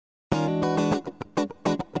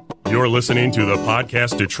You're listening to the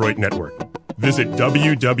Podcast Detroit Network. Visit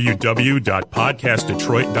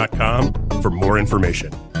www.podcastdetroit.com for more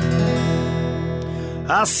information.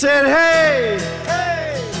 I said, hey,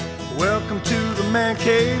 hey, welcome to the Man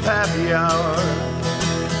Cave Happy Hour.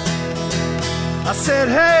 I said,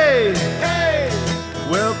 hey, hey,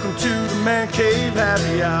 welcome to the Man Cave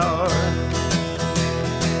Happy Hour.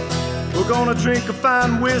 We're gonna drink a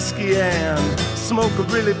fine whiskey and smoke a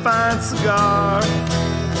really fine cigar.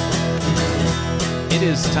 It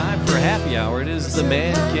is time for happy hour. It is the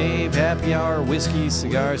Man Cave Happy Hour, whiskey,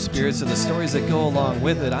 cigars, spirits, and the stories that go along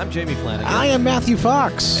with it. I'm Jamie Flanagan. I am Matthew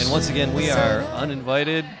Fox. And once again, we are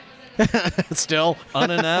uninvited, Still.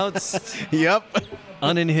 unannounced, Yep.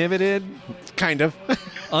 uninhibited, Kind of.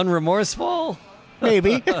 unremorseful,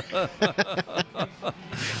 Maybe. a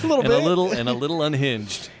little and bit. a little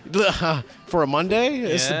unhinged. For a Monday?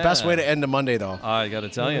 It's the best Yeah. way to end a Monday, though. I got to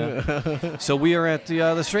tell you. So we are at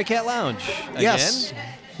the Stray Cat Lounge again. Yes.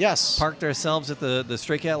 Yes. Parked ourselves at the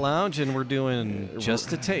Stray Cat Lounge, and we're doing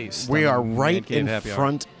just a taste. We on are Man right Cave in Happy Hour.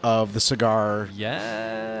 front of the cigar.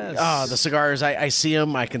 Yes. The cigars, I see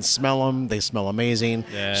them. I can smell them. They smell amazing.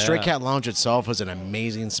 Yeah. Stray Cat Lounge itself is an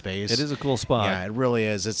amazing space. It is a cool spot. Yeah, it really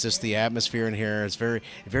is. It's just the atmosphere in here. It's very,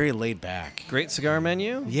 very laid back. Great cigar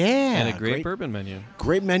menu. Yeah. And a great bourbon menu.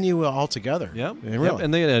 Great menu altogether. Yep. Yeah, Yep. really.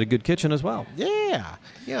 And they had a good kitchen as well. Yeah.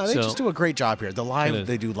 Yeah, they So- just do a great job here.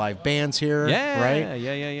 They do live bands here, Yeah. right?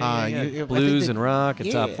 Yeah. I Blues think and rock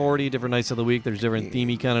and top yeah. 40, different nights of the week. There's different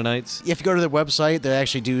themey kind of nights. If you go to their website, they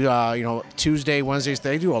actually do, Tuesday, Wednesdays,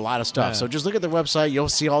 they do a lot of stuff. Yeah. So just look at their website. You'll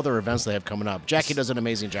see all their events they have coming up. Jackie does an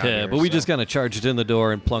amazing job Yeah, here, but we so. just kind of charged in the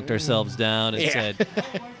door and plunked ourselves down and said,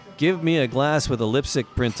 give me a glass with a lipstick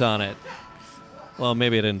print on it. Well,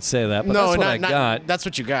 maybe I didn't say that, but that's what I got. That's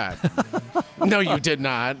what you got. No, you did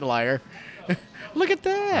not, liar. Look at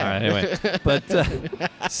that. All right, anyway. But,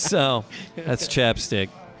 so, that's chapstick.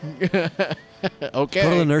 Okay. Go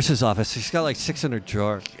to the nurse's office. She's got like 600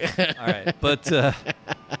 drawers. All right. But,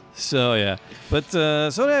 so, yeah. But,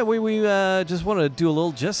 we just want to do a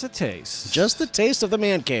little just a taste. Just the taste of the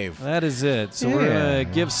man cave. That is it. So we're Yeah. going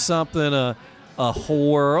to give something a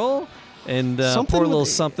whirl and Something pour a little with-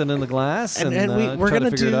 something in the glass And we're try going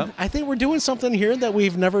to to figure it do, out. I think we're doing something here that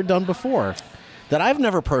we've never done before, that I've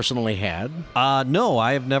never personally had. No,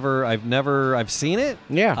 I've seen it.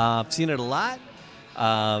 Yeah. I've seen it a lot.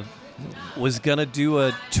 Was going to do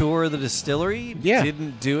a tour of the distillery. Yeah.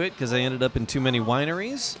 Didn't do it because I ended up in too many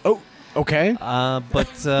wineries. Oh, okay. But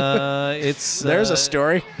it's... There's a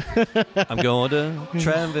story. I'm going to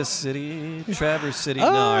Traverse City. Oh,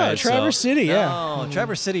 all right, Traverse City, yeah. No,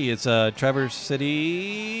 Traverse City. It's Traverse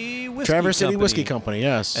City Whiskey Traverse City Company. Whiskey Company,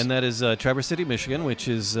 yes. And that is Traverse City, Michigan, which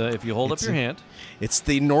is, if you hold up your hand It's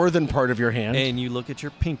the northern part of your hand. and you look at your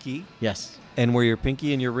pinky, Yes. and where your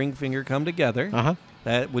pinky and your ring finger come together, Uh-huh.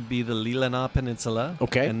 that would be the Leelanau Peninsula.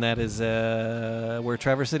 Okay. And that is where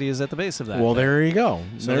Traverse City is at the base of that. Well, there you go.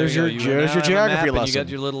 So there's there your, you go. You there's now your have a map, geography and lesson. You got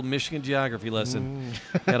your little Michigan geography lesson.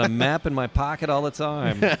 Got a map in my pocket all the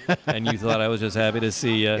time. And you thought I was just happy to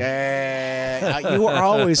see you. You are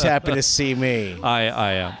always happy to see me.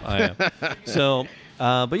 I am. So,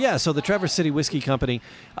 but yeah, so the Traverse City Whiskey Company,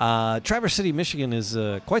 Traverse City, Michigan is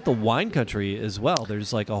quite the wine country as well.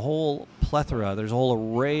 There's like a whole plethora. There's a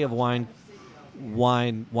whole array of wine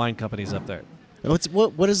companies up there.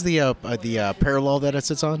 What is the parallel that it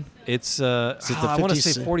sits on? It's it the I want to 50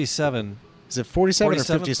 say 47. Is it 47 or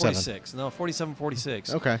 47, 57? 46. No, 47,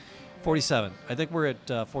 46. Okay. 47. I think we're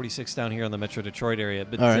at 46 down here in the Metro Detroit area.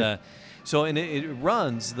 But All right. so and it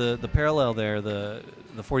runs the parallel there. The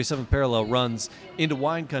 47th parallel runs into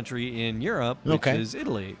wine country in Europe, which Okay. is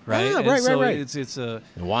Italy, right? Ah, And right, so right. It's a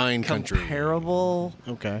Wine country. comparable.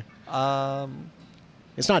 Okay. Um,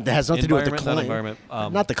 It's not. It has nothing to do with the Environment, not climate.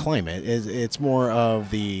 environment, Not the climate. It's more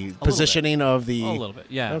of the positioning of the. a little bit,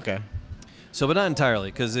 yeah. Okay. So, but not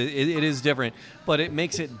entirely, because it is different. But it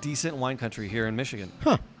makes it decent wine country here in Michigan.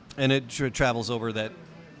 Huh. And it travels over that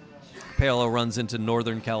parallel runs into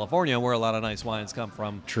Northern California, where a lot of nice wines come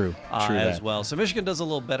from. True. True as that. well. So Michigan does a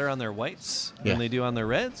little better on their whites Yeah. than they do on their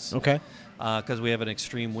reds. Okay. Because we have an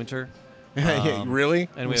extreme winter. Really?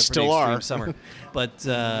 And we have still pretty are. extreme summer. But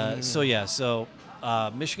so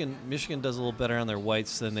Michigan does a little better on their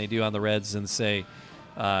whites than they do on the reds in, say,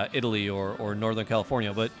 Italy or Northern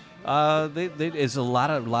California. But There's a lot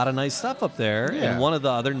of nice stuff up there, Yeah. and one of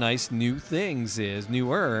the other nice new things is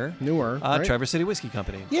newer, right? Traverse City Whiskey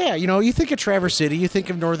Company. Yeah, you think of Traverse City, you think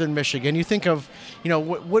of Northern Michigan, you think of,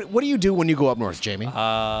 what do you do when you go up north, Jamie?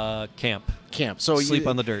 Camp. Camp. So Sleep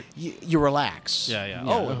on the dirt. You relax. Yeah.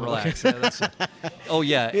 Oh, relax.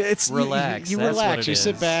 Yeah, It's relax. You That's relax. what it You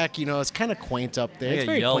sit is. back. It's kind of quaint up there. I It's get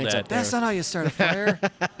very yelled quaint at. up there. That's not how you start a fire.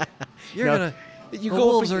 The go up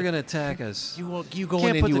wolves and are gonna attack us. You go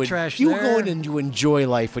Can't in put and the trash you there. go in and you enjoy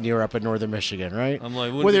life when you're up in Northern Michigan, right? I'm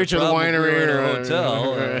like, whether it's a at the problem if we were winery in or a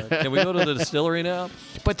hotel. Can we go to the distillery now?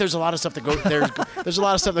 But there's a lot of stuff that goes there's a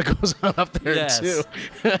lot of stuff that goes on up there Yes. too.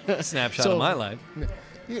 Snapshot So- of my life.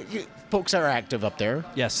 Folks are active up there.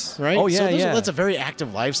 Yes. Right? Oh yeah, so yeah. that's a very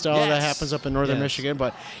active lifestyle that Yes. happens up in Northern Yes. Michigan.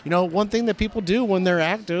 But, one thing that people do when they're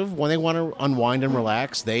active, when they want to unwind and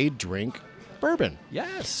relax, they drink bourbon.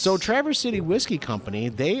 Yes. So Traverse City Whiskey Company,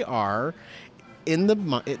 they are in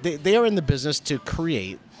the business to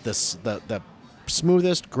create the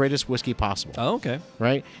smoothest, greatest whiskey possible. Oh, okay.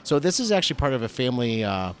 Right? So this is actually part of a family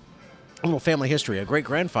little family history, a great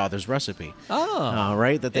grandfather's recipe. Oh.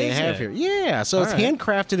 Right, that they Is have it? here. Yeah, so it's All right.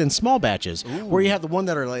 handcrafted in small batches, where you have the one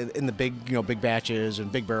that are like in the big batches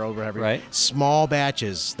and big barrel, whatever. Right. Small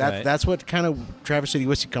batches. Right. That's what kind of Traverse City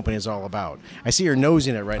Whiskey Company is all about. I see you're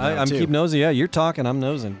nosing it right now I'm too. keep nosing. Yeah, you're talking. I'm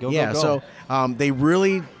nosing. Go. Yeah, Go. so they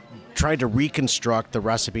really tried to reconstruct the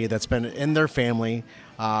recipe that's been in their family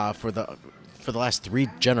for the last 3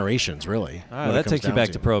 generations, really. All right, when it that comes takes you down back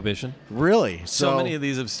to to it. Prohibition. Really? So many of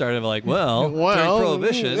these have started like, during Well.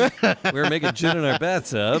 Prohibition, we were making gin in our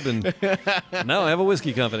bathtub, and now I have a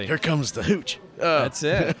whiskey company. Here comes the hooch. That's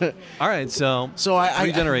it. All right, so I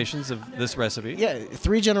 3 generations of this recipe. Yeah,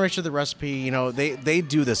 3 generations of the recipe. They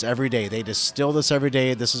do this every day. They distill this every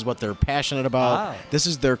day. This is what they're passionate about. Wow. This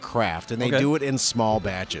is their craft, and they Okay. do it in small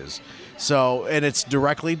batches. So, and it's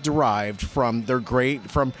directly derived from the great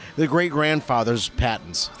grandfather's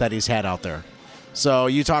patents that he's had out there. So,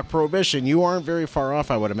 you talk Prohibition, you aren't very far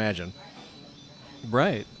off, I would imagine,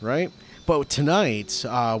 Right. right? But tonight,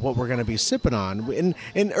 what we're going to be sipping on,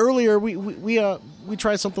 and earlier we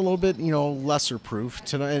tried something a little bit lesser proof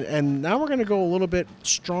tonight, and now we're going to go a little bit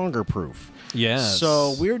stronger proof. Yes.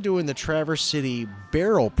 So we're doing the Traverse City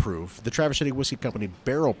Barrel Proof, the Traverse City Whiskey Company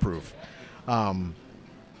Barrel Proof.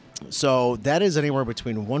 So that is anywhere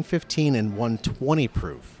between 115 and 120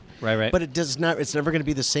 proof. Right. But it's never going to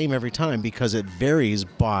be the same every time because it varies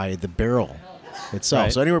by the barrel itself.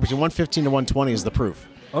 Right. So anywhere between 115 to 120 is the proof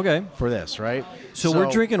Okay. for this, right? So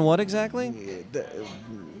we're drinking what exactly?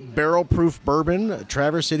 barrel proof bourbon,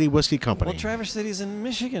 Traverse City Whiskey Company. Well, Traverse City's in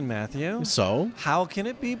Michigan, Matthew. So How can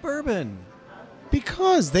it be bourbon?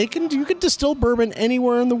 because you can distill bourbon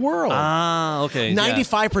anywhere in the world. Ah, okay.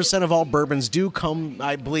 95% of all bourbons do come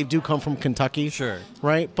from Kentucky. Sure.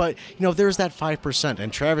 Right? But, there's that 5%,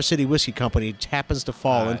 and Traverse City Whiskey Company happens to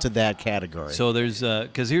fall All right. into that category. So there's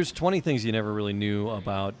because here's 20 things you never really knew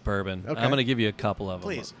about bourbon. Okay. I'm going to give you a couple of them.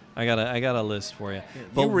 Please. I got a list for you.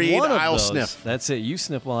 You read, one of I'll those- sniff. That's it. You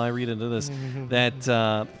sniff while I read into this. that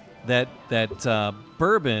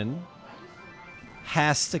bourbon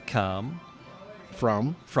has to come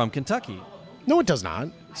from Kentucky. No, it does not.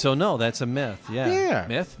 So no, that's a myth. Yeah. Yeah.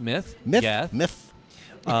 Myth. Myth.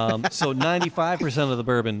 So 95% of the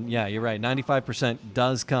bourbon, yeah, you're right. 95%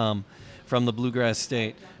 does come from the bluegrass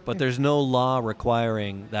state, but there's no law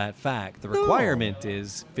requiring that fact. The requirement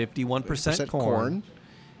is 51% corn,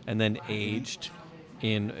 and then aged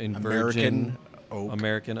in virgin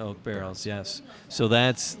American oak barrels. Yes. So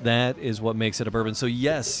that is what makes it a bourbon. So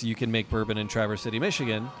yes, you can make bourbon in Traverse City,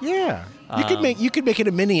 Michigan. Yeah. You could make it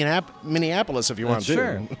in Minneapolis if you want to.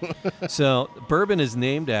 Sure. So bourbon is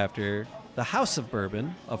named after the House of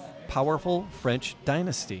Bourbon, a powerful French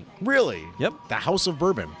dynasty. Really? Yep. The House of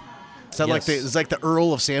Bourbon. Is that Yes. like the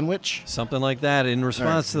Earl of Sandwich? Something like that. In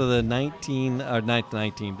response to the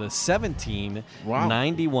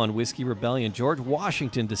 1791 Whiskey Rebellion, George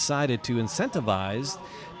Washington decided to incentivize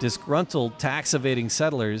disgruntled tax-evading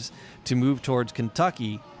settlers to move towards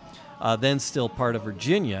Kentucky, then still part of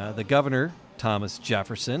Virginia. The governor, Thomas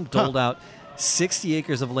Jefferson, doled out 60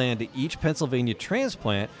 acres of land to each Pennsylvania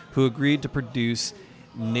transplant who agreed to produce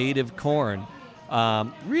native corn.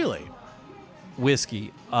 Really?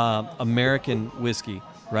 Whiskey, American whiskey,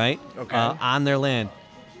 right? Okay. On their land.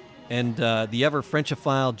 And the ever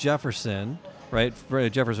Frenchophile Jefferson, right?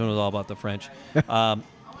 Jefferson was all about the French.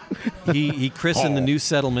 He christened the new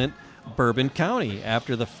settlement Bourbon County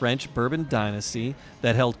after the French Bourbon dynasty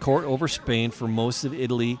that held court over Spain for most of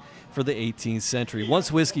Italy for the 18th century.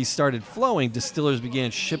 Once whiskey started flowing, distillers began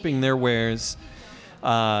shipping their wares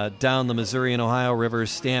down the Missouri and Ohio rivers,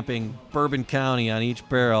 stamping Bourbon County on each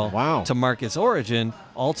barrel Wow. to mark its origin,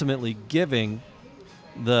 ultimately giving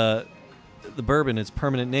the bourbon its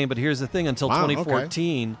permanent name. But here's the thing: until Wow, okay.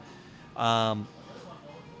 2014,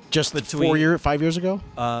 Just Between- 5 years ago?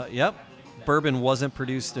 yep, bourbon wasn't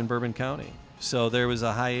produced in Bourbon County. So there was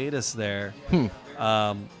a hiatus there.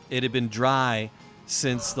 It had been dry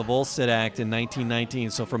since the Volstead Act in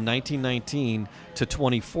 1919. So from 1919 to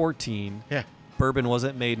 2014, Yeah. bourbon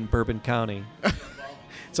wasn't made in Bourbon County.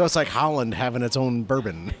 So it's like Holland having its own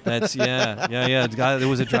bourbon. That's yeah. There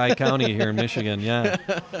was a dry county here in Michigan. Yeah.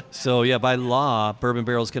 So yeah, by law, bourbon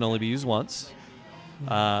barrels can only be used once.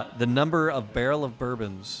 The number of barrel of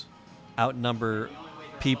bourbons outnumber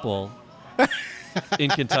people in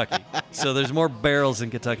Kentucky. So there's more barrels in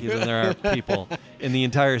Kentucky than there are people in the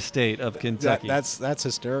entire state of Kentucky. That's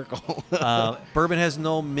hysterical. Bourbon has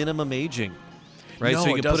no minimum aging, right? No, so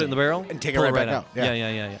you it can put it doesn't. in the barrel And take it pull right back out. Yeah.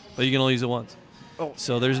 Yeah. But you can only use it once. Oh.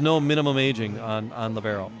 So there's no minimum aging on the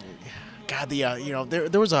barrel. God,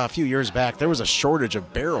 there was a few years back, there was a shortage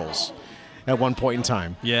of barrels at one point in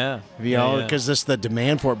time. Yeah. You know, because this the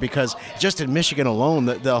demand for it. Because just in Michigan alone,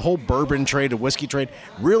 the whole bourbon trade, the whiskey trade,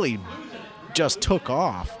 really just took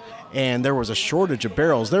off, and there was a shortage of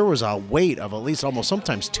barrels. There was a wait of at least almost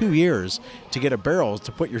sometimes 2 years to get a barrel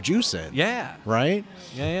to put your juice in. Yeah. Right.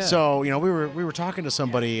 Yeah. So we were talking to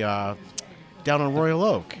somebody down on Royal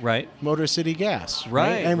Oak, Right. Motor City Gas,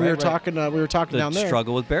 Right, And we right, were right. talking The down there.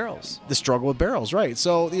 struggle with barrels. The struggle with barrels, right?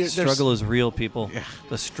 So The struggle is real, people. Yeah.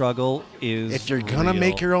 The struggle is If you're gonna real.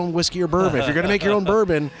 make your own whiskey or bourbon, if you're gonna make your own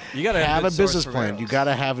bourbon, You gotta have have a a good business source for plan. barrels. You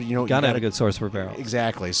gotta have you Gotta have a good source for barrels.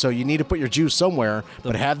 Exactly. So you need to put your juice somewhere,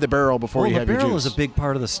 but have the barrel before Well, you the have your barrel juice. is a big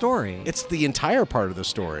part of the story. It's the entire part of the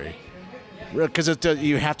story, because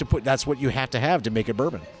you have to put. That's what you have to have to make it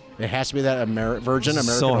bourbon. It has to be that virgin American.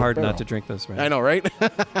 so oak hard barrel. not to drink this, right? I know, right?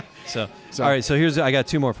 So, So- all right. So I got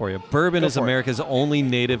two more for you. Bourbon Go is for it. America's only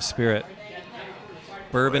native spirit.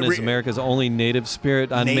 Bourbon is America's only native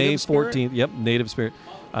spirit. On Native May spirit? 14th, yep, native spirit.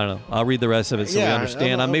 I don't know. I'll read the rest of it so we Yeah,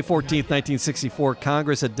 understand. On May 14th, 1964,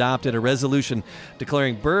 Congress adopted a resolution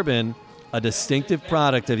declaring bourbon a distinctive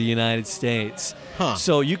product of the United States. Huh.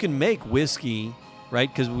 So you can make whiskey,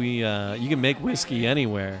 right? Because you can make whiskey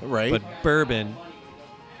anywhere, Right. But bourbon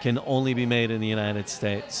can only be made in the United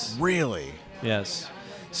States. Really? Yes.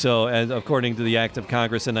 So, as according to the Act of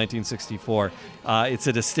Congress in 1964, it's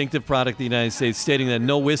a distinctive product of the United States, stating that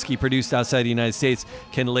no whiskey produced outside the United States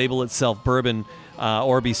can label itself bourbon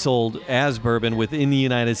or be sold as bourbon within the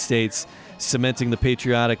United States, cementing the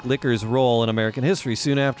patriotic liquor's role in American history.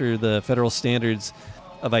 Soon after, the federal standards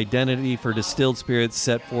of identity for distilled spirits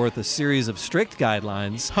set forth a series of strict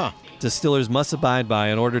guidelines Huh. distillers must abide by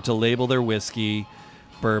in order to label their whiskey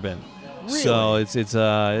bourbon. Really? So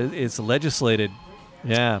it's legislated.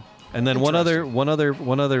 Yeah. And then one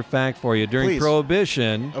other fact for you. During Please.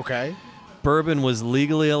 Prohibition, Okay. bourbon was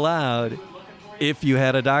legally allowed if you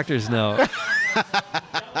had a doctor's note.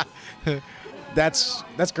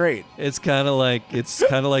 That's great. It's kind of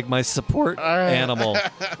like my support animal.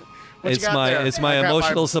 What you got there? It's my I got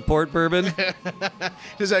emotional support bourbon.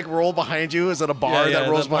 Does that roll behind you? Is it a bar that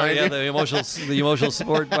rolls behind you? the emotional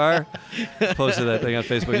support bar. Posted that thing on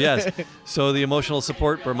Facebook. Yes. So the emotional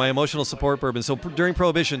support, my emotional support bourbon. So during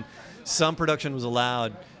Prohibition, some production was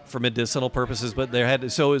allowed for medicinal purposes, but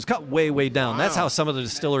so it was cut way down. That's Wow. how some of the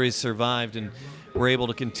distilleries survived and were able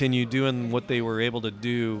to continue doing what they were able to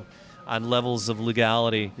do on levels of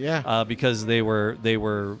legality. Yeah. Because they were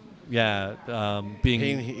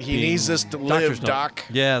being. He needs this to live, doctor's note. Doc.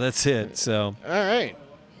 Yeah, that's it. So. All right.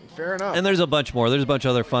 Fair enough. And there's a bunch more. There's a bunch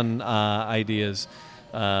of other fun ideas,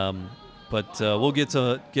 but we'll get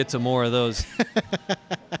to more of those.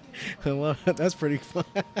 Well, that's pretty fun.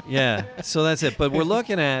 Yeah. So that's it. But we're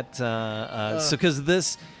looking at because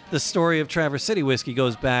the story of Traverse City whiskey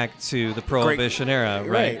goes back to the Prohibition era,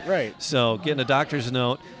 right? Right. So getting a doctor's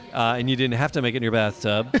note, and you didn't have to make it in your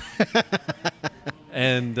bathtub.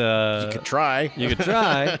 And You could try. You could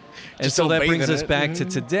try. And Just so don't that bathe brings in us it. back to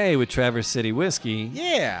today with Traverse City Whiskey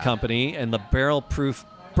Yeah. Company and the barrel proof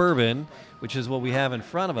bourbon, which is what we have in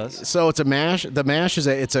front of us. So it's a mash. The mash is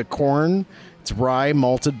it's a corn, it's rye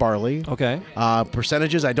malted barley. Okay.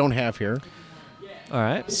 Percentages I don't have here, All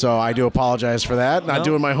right. so I do apologize for that. Not No.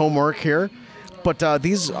 doing my homework here. But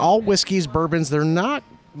these all whiskeys, bourbons, they're not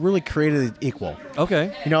really created equal.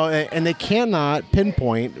 Okay. You know, and they cannot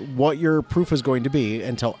pinpoint what your proof is going to be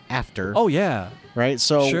until after. Oh, yeah. Right?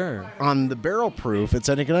 So Sure. on the barrel proof, it's,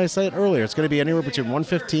 and I said it earlier, it's going to be anywhere between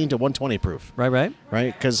 115 to 120 proof. Right.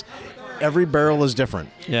 Right? Because every barrel is different.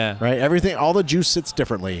 Yeah. Right. Everything, all the juice sits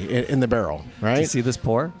differently in the barrel. Right. Do you see this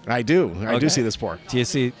pour? I do. I do Okay. see this pour. Do you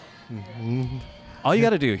see? All you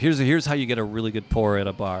got to do, here's how you get a really good pour at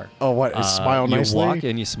a bar. Oh, what? Smile nicely? You walk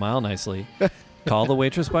in, you smile nicely, call the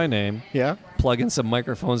waitress by name, Yeah. plug in some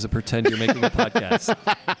microphones and pretend you're making a podcast.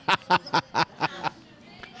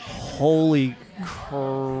 Holy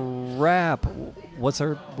crap. What's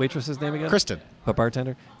our waitress's name again? Kristen. A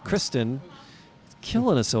bartender? Kristen,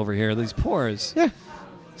 killing us over here, these pours. Yeah.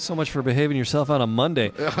 So much for behaving yourself on a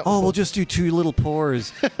Monday. Oh, we'll just do 2 little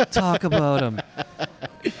pours. Talk about them.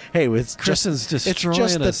 Hey, it's Kristen's just, destroying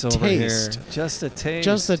it's just us the over taste. here. Just a taste.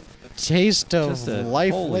 Just the taste of Just a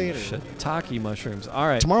life holy later. shiitake mushrooms. All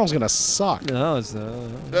right. Tomorrow's gonna suck. No, it's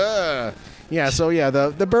Yeah. So yeah,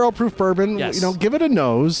 the barrel proof bourbon. Yes. You know, give it a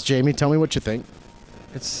nose, Jamie. Tell me what you think.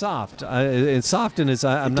 it's soft. It's soft, and I'm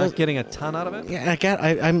does- not getting a ton out of it. Yeah,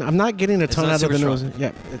 I'm not getting a ton not out of the super nose. strong.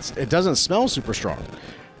 Yeah, it doesn't smell super strong.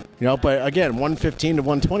 You know, but again, 115 to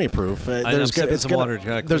 120 proof. I'm sipping some water.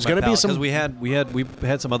 There's going to be some. because we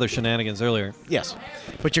had some other shenanigans earlier. Yes,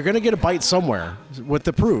 but you're going to get a bite somewhere with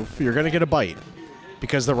the proof. You're going to get a bite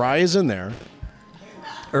because the rye is in there.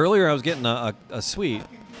 Earlier, I was getting a sweet.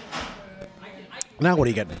 Now what are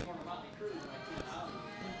you getting?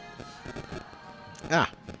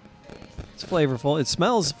 It's flavorful. It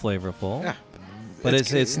smells flavorful. Yeah. But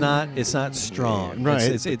it's not strong. Right.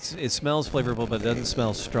 It smells flavorful, but it doesn't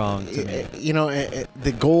smell strong to me. You know,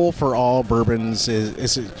 the goal for all bourbons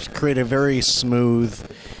is to create a very smooth,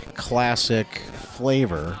 classic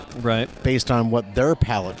flavor Right. based on what their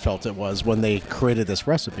palate felt it was when they created this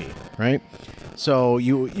recipe, right? So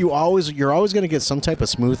you're always going to get some type of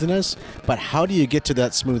smoothness, but how do you get to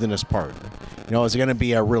that smoothness part? You know, is it going to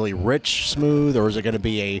be a really rich smooth, or is it going to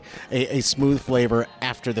be a smooth flavor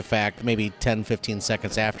after the fact, maybe 10, 15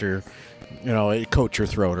 seconds after, you know, it coats your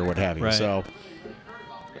throat or what have you? Right. So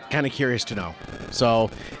kind of curious to know. So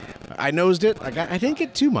I nosed it. I didn't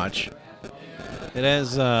get too much. It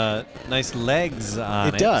has nice legs on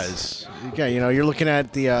it. It does. Yeah, you know, you're looking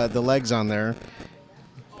at the legs on there.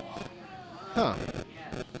 Huh.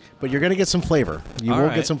 But you're going to get some flavor. You All will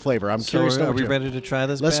right. get some flavor. I'm So curious to know are what we you- ready to try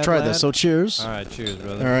this? Let's bad try lad? this. So cheers. All right, cheers,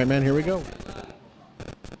 brother. All right, man. Here we go.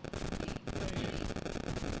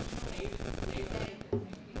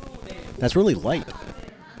 That's really light.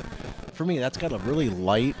 For me, that's got a really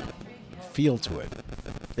light feel to it.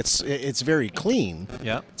 It's very clean.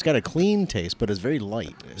 Yeah. It's got a clean taste, but it's very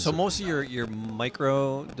light. So most of your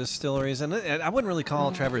micro distilleries, and I wouldn't really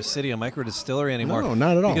call Traverse City a micro distillery anymore. No,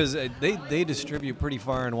 not at all. Because they distribute pretty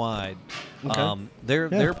far and wide. Okay.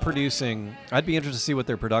 They're producing. I'd be interested to see what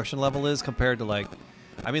their production level is compared to like.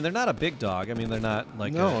 I mean, they're not a big dog. I mean, they're not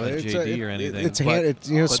like No, a it's JD or anything. it's but- it's,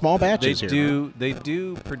 you know, but small batches They here. They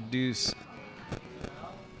do produce.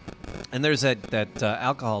 And there's that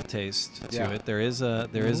alcohol taste to Yeah. it. There is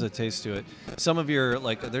a taste to it. Some of your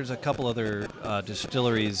there's a couple other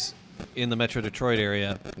distilleries in the Metro Detroit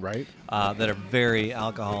area Right? that are very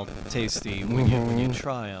alcohol tasty when you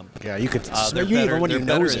try them. Yeah, you could They're smell you better, even when they're you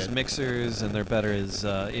better nose as it. mixers, and they're better as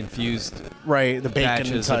infused. Right, the bacon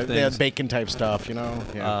batches of type, yeah, things. bacon type stuff, you know.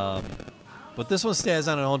 Yeah. But this one stands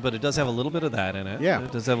on its own, but it does have a little bit of that in it. Yeah.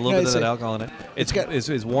 It does have a little Yeah, bit of it's that a- alcohol in it. it's got-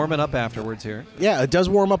 It's warming up afterwards here. Yeah, it does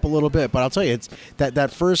warm up a little bit, but I'll tell you, it's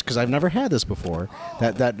that first, because I've never had this before.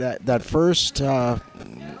 That first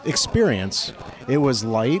experience, it was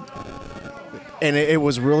light, and it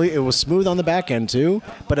was smooth on the back end too.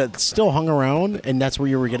 But it still hung around, and that's where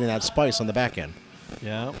you were getting that spice on the back end.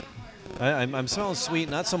 Yeah. I'm smelling sweet,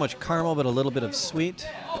 not so much caramel, but a little bit of sweet.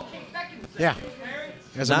 Yeah,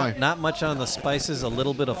 as am I. Not much on the spices, a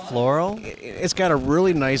little bit of floral. It's got a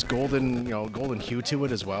really nice golden hue to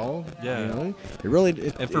it as well. Yeah. you know? It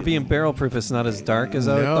really. And for being barrel proof, it's not as dark as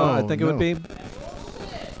I No, thought. I think it would no. be.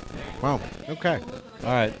 Wow. Okay.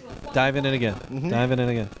 All right, diving in again. Mm-hmm. Diving in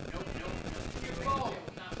again.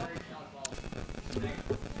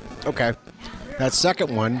 Okay. That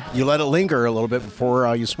second one, you let it linger a little bit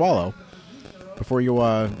before you swallow. Before you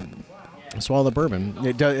swallow the bourbon,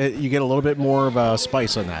 you get a little bit more of a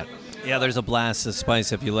spice on that. Yeah, there's a blast of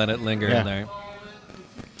spice if you let it linger Yeah. in there.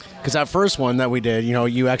 Because that first one that we did,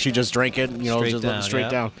 you actually just drank it, Straight just let it down, straight yeah.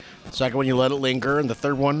 down. Second one, you let it linger, and the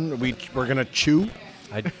third one, we're gonna chew.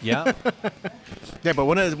 Yeah. Yeah, but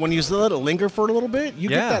when you let it linger for a little bit, you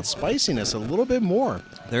Yeah. get that spiciness a little bit more,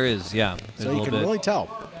 There is, yeah. There's so a you little can bit. really tell.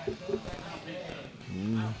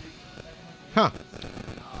 Huh.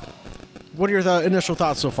 What are your initial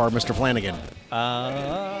thoughts so far, Mr. Flanagan?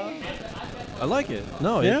 I like it.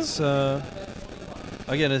 No, Yeah? it's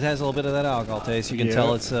again, it has a little bit of that alcohol taste. You can Yeah.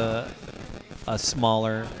 tell it's a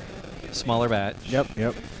smaller batch. Yep.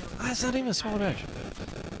 It's not even a smaller batch.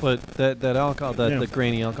 But that alcohol, the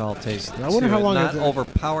grainy alcohol taste. I wonder to how it. long Not it-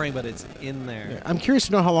 overpowering, but it's in there. I'm curious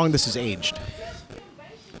to know how long this is aged.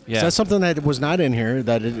 Yeah. So that's something that was not in here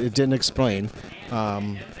that it didn't explain.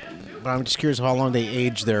 But I'm just curious how long they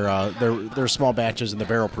age their small batches in the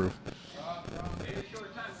barrel proof.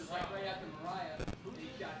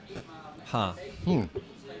 Huh.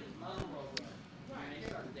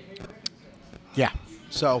 Yeah.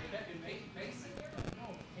 So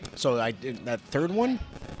I did that third one.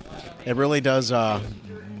 It really does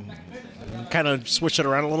kind of switch it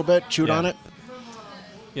around a little bit, chewed Yeah. on it.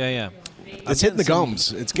 Yeah. It's hitting the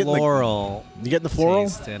gums. It's getting floral. You getting the floral?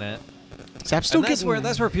 Taste in it. So I'm still And getting.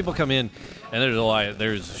 that's where people come in, and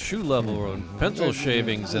there's shoe level and pencil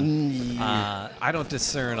shavings, and I don't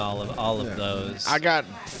discern all of those. I got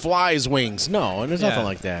flies wings. No, there's nothing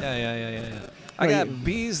like that. Yeah. I got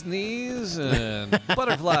bees knees and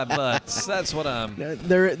butterfly butts. That's what I'm.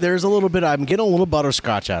 There's a little bit. I'm getting a little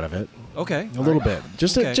butterscotch out of it. Okay. A little bit,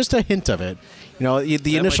 just a hint of it. You know, the That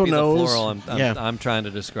initial might be nose. The floral I'm trying to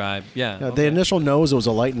describe. Yeah. The okay. initial nose, it was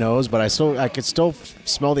a light nose, but I could still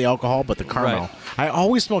smell the alcohol, but the caramel. Right. I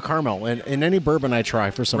always smell caramel in any bourbon I try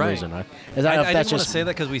for some Right. reason. I I didn't want to say that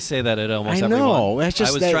because we say that at almost I every know. one. It's just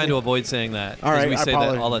I was that- trying to avoid saying that. All 'cause right, we I say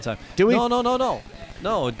probably- that all the time. Do we?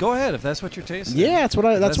 No, go ahead if that's what you're tasting. Yeah, that's what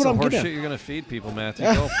I'm the getting horse at. shit you're gonna feed people, Matthew.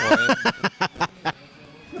 Go for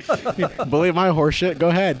it. Believe my horse shit. Go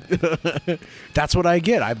ahead. That's what I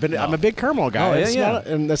get. I'm a big caramel guy. Oh, yeah, It's yeah. not-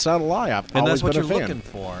 and that's not a lie. I've And always that's what been you're a fan. looking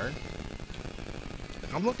for.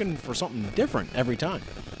 I'm looking for something different every time,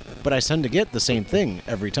 but I tend to get the same thing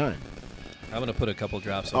every time. I'm gonna put a couple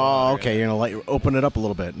drops. Of Oh, water okay. in You're gonna open it up a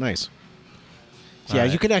little bit. Nice. All Yeah,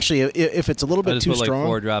 right. you can actually, if it's a little I bit just too put strong. like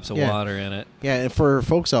 4 drops of yeah. water in it. Yeah, and for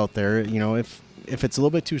folks out there, you know, if it's a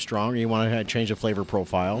little bit too strong or you want to change the flavor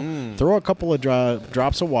profile, throw a couple of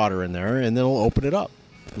drops of water in there, and it'll open it up.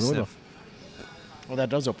 Really Sniff. well, that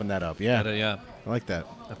does open that up. Yeah, Yeah. I like that.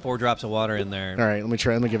 4 drops of water in there. All right, let me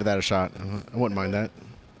try. Let me give that a shot. I wouldn't mind that.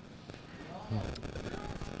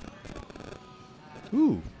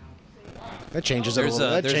 Ooh, that changes it a There's little.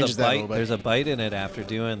 That there's changes a that a bite. little bit. There's a bite in it after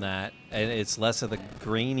doing that, and it's less of the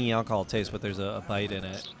grainy alcohol taste, but there's a bite in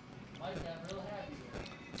it.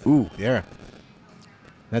 Ooh, yeah.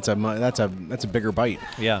 That's a bigger bite.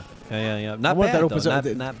 Yeah. Not wonder if bad. that opens though. up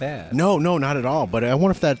Not bad. No, not at all. But I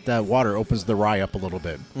wonder if that water opens the rye up a little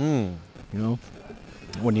bit. You know,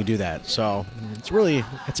 when you do that. So it's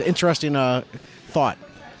an interesting thought.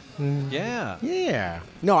 Yeah. Yeah.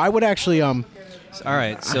 No, I would actually. All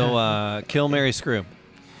right. So kill, marry, screw.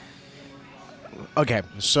 Okay,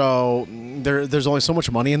 so there's only so much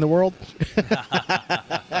money in the world.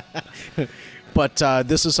 But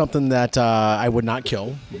this is something that I would not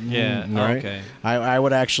kill. Yeah. Right? Okay. I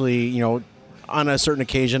would actually, you know, on a certain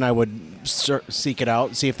occasion, I would seek it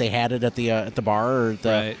out, see if they had it at the bar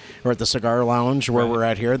or at the cigar lounge where Right. we're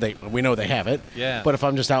at here. We know they have it. Yeah. But if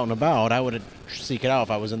I'm just out and about, I would seek it out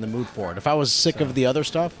if I was in the mood for it. If I was sick of the other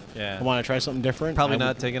stuff, Yeah. I want to try something different. Probably I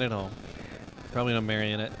not would- taking it home. Probably not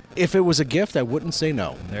marrying it. If it was a gift, I wouldn't say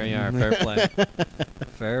no. There you are. Fair play.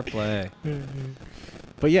 Fair play.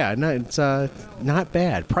 But yeah, no, it's not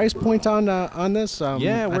bad. Price point on this?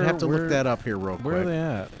 Yeah, I'd have to we're- look that up here real Where are quick. they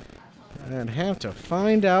at? I'd have to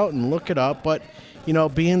find out and look it up. But you know,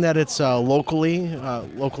 being that it's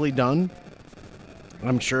locally done,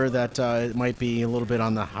 I'm sure that it might be a little bit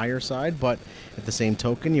on the higher side. But at the same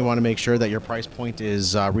token, you want to make sure that your price point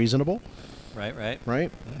is reasonable, Right.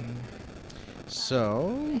 right?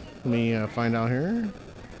 So let me find out here.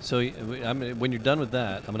 So when you're done with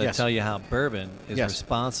that, I'm going to Yes. tell you how bourbon is Yes.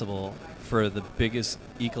 responsible for the biggest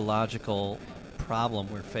ecological problem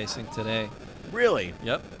we're facing today. Really?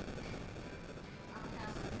 Yep.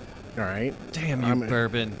 All right. Damn you, I'm-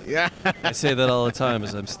 bourbon. Yeah. I say that all the time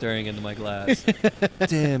as I'm staring into my glass.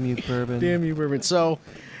 Damn you, bourbon. Damn you, bourbon. So,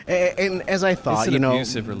 and as I thought, It's an you know,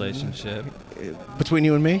 abusive relationship. between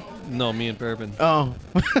you and me. No, me and bourbon. Oh,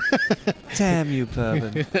 Damn you,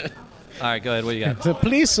 bourbon. All right, go ahead. What do you got? so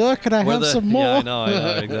please, sir, could I have some more? Yeah, I know,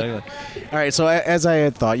 exactly. All right. So as I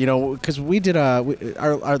had thought, you know, because we did our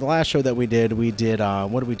the last show that we did what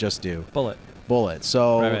did we just do? Bullet.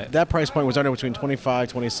 So Right. that price point was under between 25,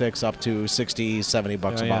 26 up to 60, 70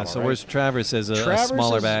 bucks Oh, a yeah. bottle. So right? where's Traverse as a Traverse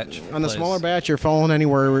smaller is- batch? On the place? smaller batch, you're falling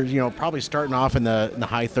anywhere, you know, probably starting off in the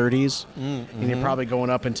high 30s, and you're probably going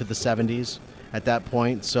up into the 70s at that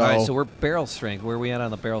point. So, All right, so we're barrel strength. Where are we at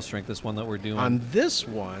on the barrel strength? This one that we're doing. on this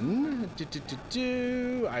one,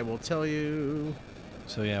 I will tell you,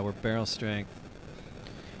 So yeah, we're barrel strength.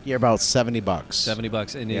 you're about $70.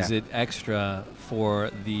 $70, and is Yeah. it extra for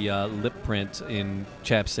the lip print in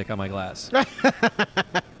chapstick on my glass?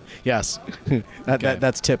 Yes.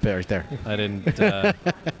 That's tip right there. I didn't.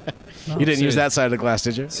 You didn't use that side of the glass,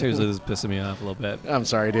 did you? Seriously, this is pissing me off a little bit. I'm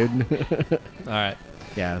sorry, dude. All right.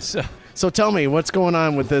 Yeah. So tell me, what's going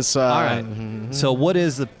on with this? All right. So what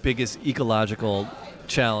is the biggest ecological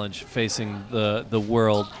challenge facing the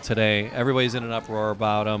world today? Everybody's in an uproar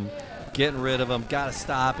about them. Getting rid of them. Got to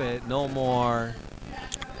stop it. No more.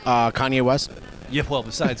 Kanye West? Yeah, well,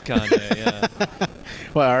 besides Kanye, yeah.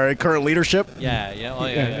 Well, our current leadership? Yeah. Oh,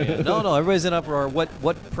 yeah. No, everybody's in uproar.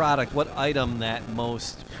 What product, what item that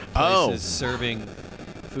most places serving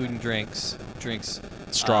food and drinks?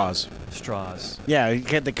 Straws. Straws. Yeah,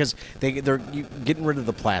 because they're getting rid of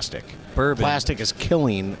the plastic. Bourbon. Plastic is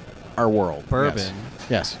killing our world. Bourbon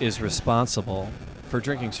Yes. is responsible for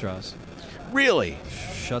drinking straws. Really?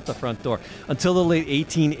 Shut the front door. Until the late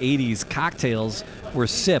 1880s, cocktails were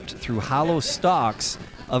sipped through hollow stalks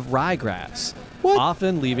of ryegrass,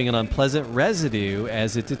 often leaving an unpleasant residue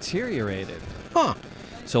as it deteriorated. Huh.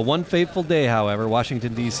 So one fateful day, however,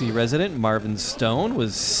 Washington, D.C. resident Marvin Stone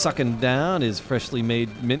was sucking down his freshly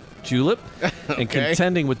made mint julep and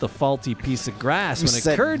contending with the faulty piece of grass when it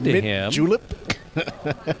occurred to him julep?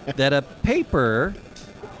 that a paper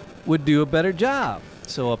would do a better job.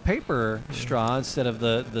 So a paper straw instead of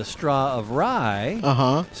the straw of rye.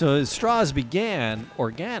 Uh-huh. So his straws began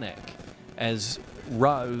organic as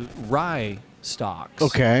rye stalks.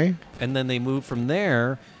 Okay. And then they moved from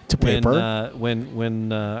there to paper.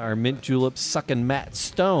 When our mint julep sucking Matt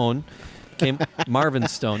Stone came Marvin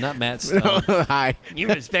Stone, not Matt Stone. Hi. You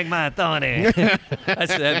respect my authority.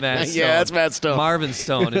 That's that Matt Stone. Yeah, that's Matt Stone. Marvin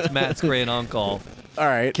Stone. It's Matt's great uncle. All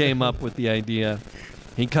right. Came up with the idea.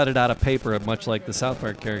 He cut it out of paper, much like the South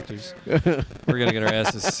Park characters. We're gonna get our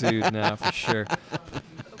asses sued now for sure.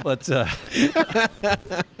 But so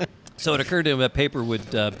it occurred to him that paper would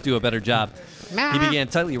do a better job. He began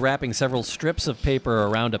tightly wrapping several strips of paper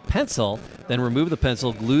around a pencil, then removed the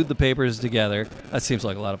pencil, glued the papers together. That seems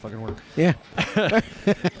like a lot of fucking work. Yeah.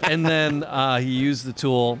 And then he used the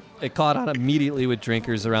tool. It caught on immediately with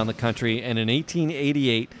drinkers around the country. And in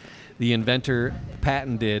 1888, the inventor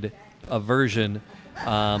patented a version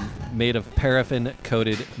made of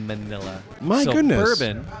paraffin-coated manila. My so goodness.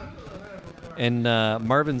 Bourbon. And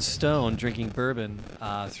Marvin Stone drinking bourbon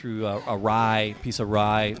through a piece of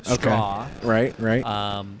rye straw. Okay.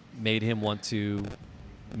 Right. Made him want to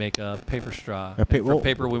make a paper straw. A And from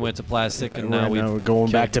paper we went to plastic, and now we're we've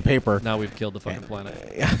going back to paper. Now we've killed the fucking planet.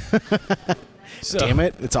 So, Damn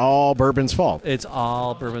it! It's all bourbon's fault. it's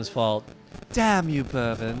all bourbon's fault. Damn you,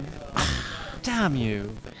 bourbon. Damn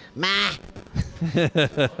you. Ma.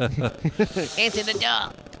 Answer the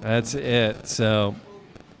door. That's it. So,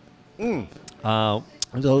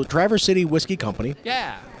 So Traverse City Whiskey Company.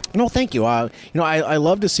 yeah. No, thank you. I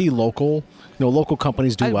love to see local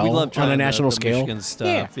companies do well we love on trying a national the scale. Michigan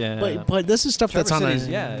stuff. Yeah. But this is stuff Traverse that's on a City's,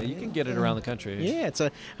 yeah, you can get it around the country. Yeah,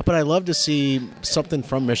 but I love to see something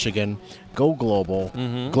from Michigan go global,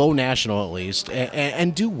 go national at least,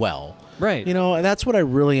 and do well. Right. You know, and that's what I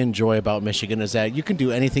really enjoy about Michigan is that you can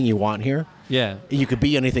do anything you want here. Yeah. You could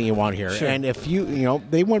be anything you want here. Sure. And if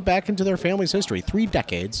they went back into their family's history, 3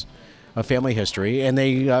 decades of family history, and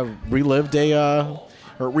they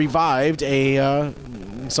revived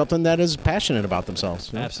something that is passionate about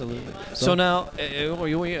themselves. Absolutely. So now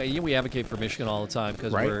we advocate for Michigan all the time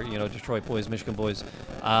because Right. we're Detroit boys, Michigan boys.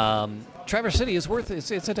 Traverse City is worth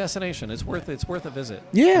it's a destination. It's worth a visit.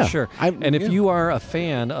 Yeah. For sure. And if you are a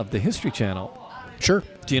fan of the History Channel, Sure.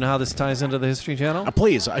 do you know how this ties into the History Channel?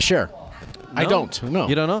 Please, share. I No? don't. No.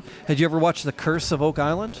 You don't know? Had you ever watched The Curse of Oak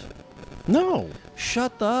Island? No.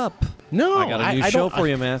 Shut up. No. I got a new show for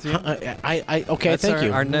you, Matthew. Okay, That's thank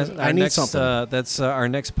you. Our I need next, something. that's our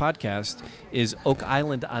next podcast is Oak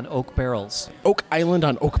Island on Oak Barrels. Oak Island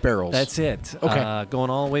on Oak Barrels. That's it. Okay. Going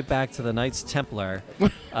all the way back to the Knights Templar.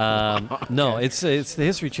 No, it's the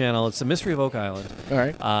History Channel. It's the Mystery of Oak Island. All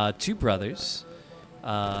right. 2 brothers,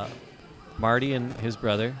 Marty and his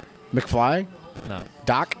brother. McFly? No,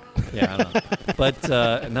 Doc? yeah, I don't know. But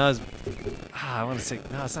now I want to say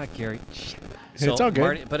no, it's not Gary. Shit. So It's all good.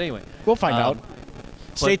 Marty, but anyway, We'll find out.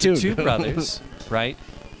 Stay but the tuned. 2 brothers, right?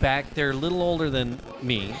 They're a little older than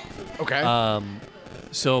me. Okay.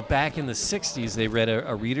 So back in the 60s, they read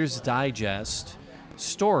a Reader's Digest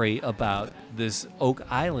story about this Oak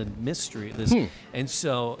Island mystery. And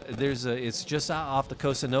so it's just off the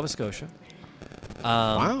coast of Nova Scotia.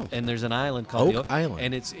 Wow. And there's an island called Oak the Oak Island.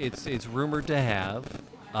 and it's rumored to have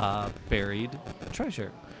buried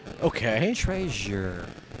treasure. Okay. Treasure.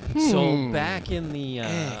 So back in the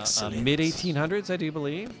Excellent. mid 1800s, I do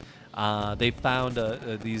believe, They found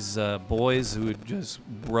these boys who had just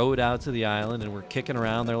rowed out to the island and were kicking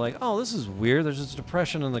around. They're like, "Oh, this is weird. There's just a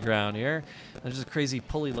depression in the ground here. There's a crazy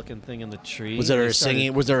pulley-looking thing in the tree." Was there a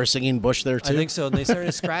singing bush there too? I think so. And they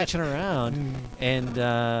started scratching around, and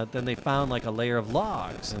then they found like a layer of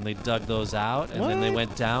logs, and they dug those out, and then they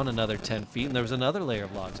went down another 10 feet, and there was another layer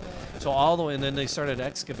of logs. So all the way, and then they started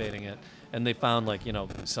excavating it. And they found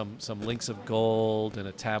some links of gold and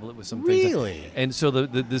a tablet with some things. Really? And so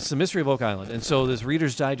this is the mystery of Oak Island. And so this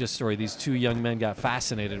Reader's Digest story, these two young men got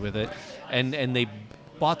fascinated with it, and they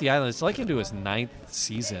bought the island. It's like into its 9th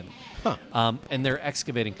season, and they're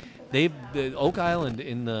excavating. The Oak Island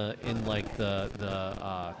in the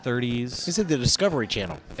 30s. Is it the Discovery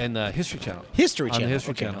Channel? And the History Channel. History On Channel. the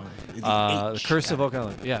History Okay. Channel. The The Curse of Oak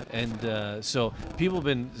Island. Yeah. And so people have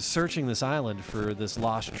been searching this island for this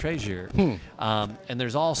lost treasure. And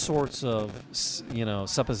there's all sorts of,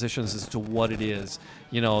 suppositions as to what it is.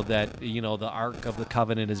 That the Ark of the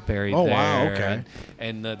Covenant is buried there. Oh, wow, okay.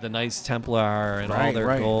 And the Knights Templar and all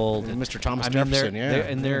their gold. And Mr. Thomas I mean,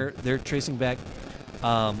 Jefferson, they're tracing back.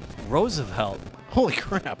 Roosevelt Holy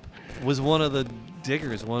crap. was one of the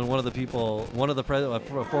diggers, one of the people,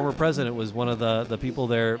 a former president was one of the people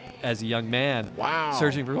there as a young man. Wow.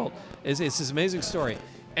 Searching for gold. It's this amazing story.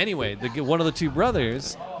 Anyway, one of the two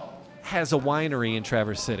brothers has a winery in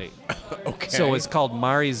Traverse City. Okay. So it's called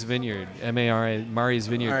Mari's Vineyard, M-A-R-I, Mari's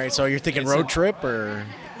Vineyard. All right, so you're thinking It's road a- trip or?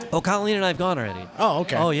 Oh, Colleen and I have gone already. Oh,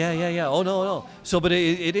 okay. Oh, yeah. Oh, no. So, but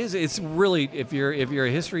it's really, if you're a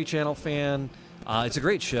History Channel fan, it's a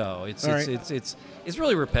great show. It's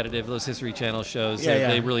really repetitive. Those History Channel shows,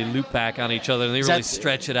 they really loop back on each other, and they really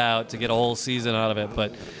stretch it out to get a whole season out of it.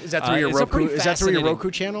 But Is that through your it's a Roku? pretty Is that through your fascinating-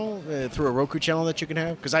 Roku channel? Through a Roku channel that you can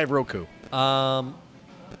have? Because I have Roku.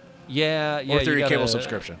 Yeah. Or through you your cable gotta-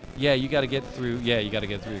 subscription. Yeah, you got to get through. Yeah, you got to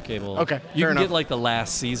get through your cable. Okay, You fair can enough. get like the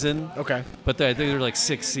last season. Okay. But I think there are like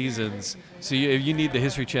 6 seasons, so you need the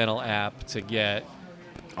History Channel app to get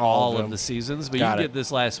all of them. the seasons. But Got you can it. get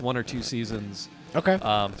this last 1 or 2 seasons. Okay.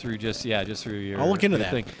 Through just through your. I'll look into your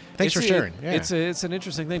that. Thing. Thanks for sharing. Yeah. It's an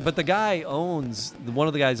interesting thing. But the guy owns one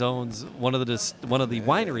of the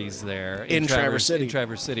wineries there In Traverse City. In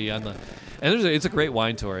Traverse City it's a great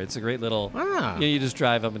wine tour. It's a great little. You just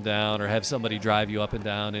drive up and down, or have somebody drive you up and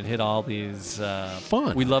down and hit all these.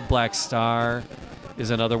 Fun. We love Black Star, is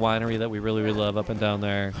another winery that we really, really love up and down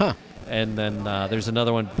there. Huh. And then there's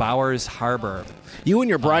another one, Bowers Harbor. You and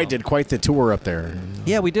your bride did quite the tour up there.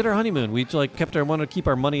 Yeah, we did our honeymoon. We wanted to keep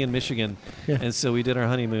our money in Michigan, and so we did our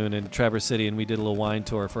honeymoon in Traverse City, and we did a little wine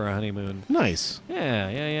tour for our honeymoon. Nice.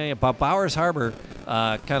 Yeah. Bowers Harbor,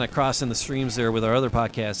 kind of crossing the streams there with our other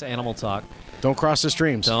podcast, Animal Talk. Don't cross the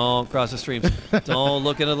streams. Don't cross the streams. Don't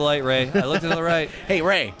look into the light, Ray. I looked into the right. Hey,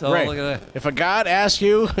 Ray. Don't Ray, look at that. if a god asks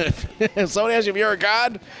you, if someone asks you if you're a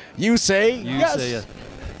god, you say You yes. say yes.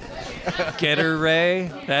 Get her,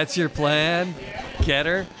 Ray. That's your plan. Get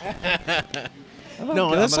her.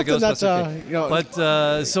 No, that's something that's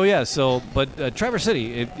But Traverse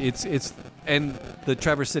City, it's and the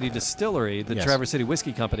Traverse City Distillery, the Yes. Traverse City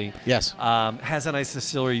Whiskey Company, Yes. has a nice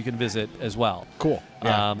distillery you can visit as well. Cool.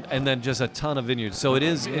 Yeah. And then just a ton of vineyards. So it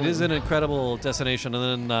is an incredible destination.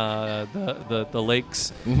 And then the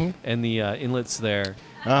lakes and the inlets there.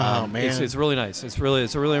 Oh, man. it's really nice. It's a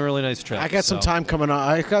really nice trip. I got some So- time coming up.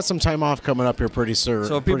 I got some time off coming up here pretty soon.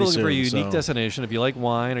 So if people are looking for a pretty soon, unique destination, if you like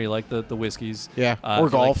wine or you like the whiskeys, Yeah, or or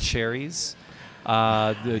if you like golf. cherries.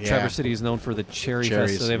 Traverse City is known for the cherry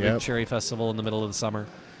Cherries, festival. They have a yep. cherry festival in the middle of the summer.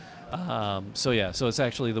 So it's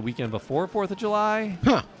actually the weekend before 4th of July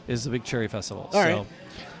Huh. is the big cherry festival. All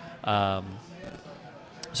right.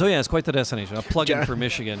 It's quite the destination. A plug-in for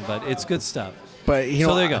Michigan, but it's good stuff. But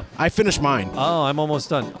So there you go. I finished mine. Oh, I'm almost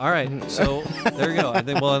done. All right, so there you go. And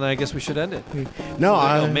I guess we should end it. No,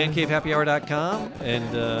 mancavehappyhour.com and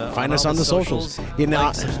Find on us all on the socials. You know-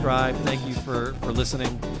 like, subscribe. Thank you for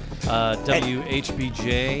listening.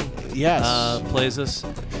 WHBJ Yes. plays us.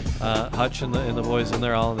 Hutch and the boys, and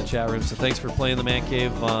they're all in the chat room. So thanks for playing the Man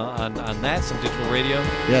Cave on that, some digital radio.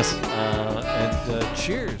 Yes. And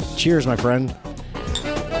cheers. Cheers, my friend.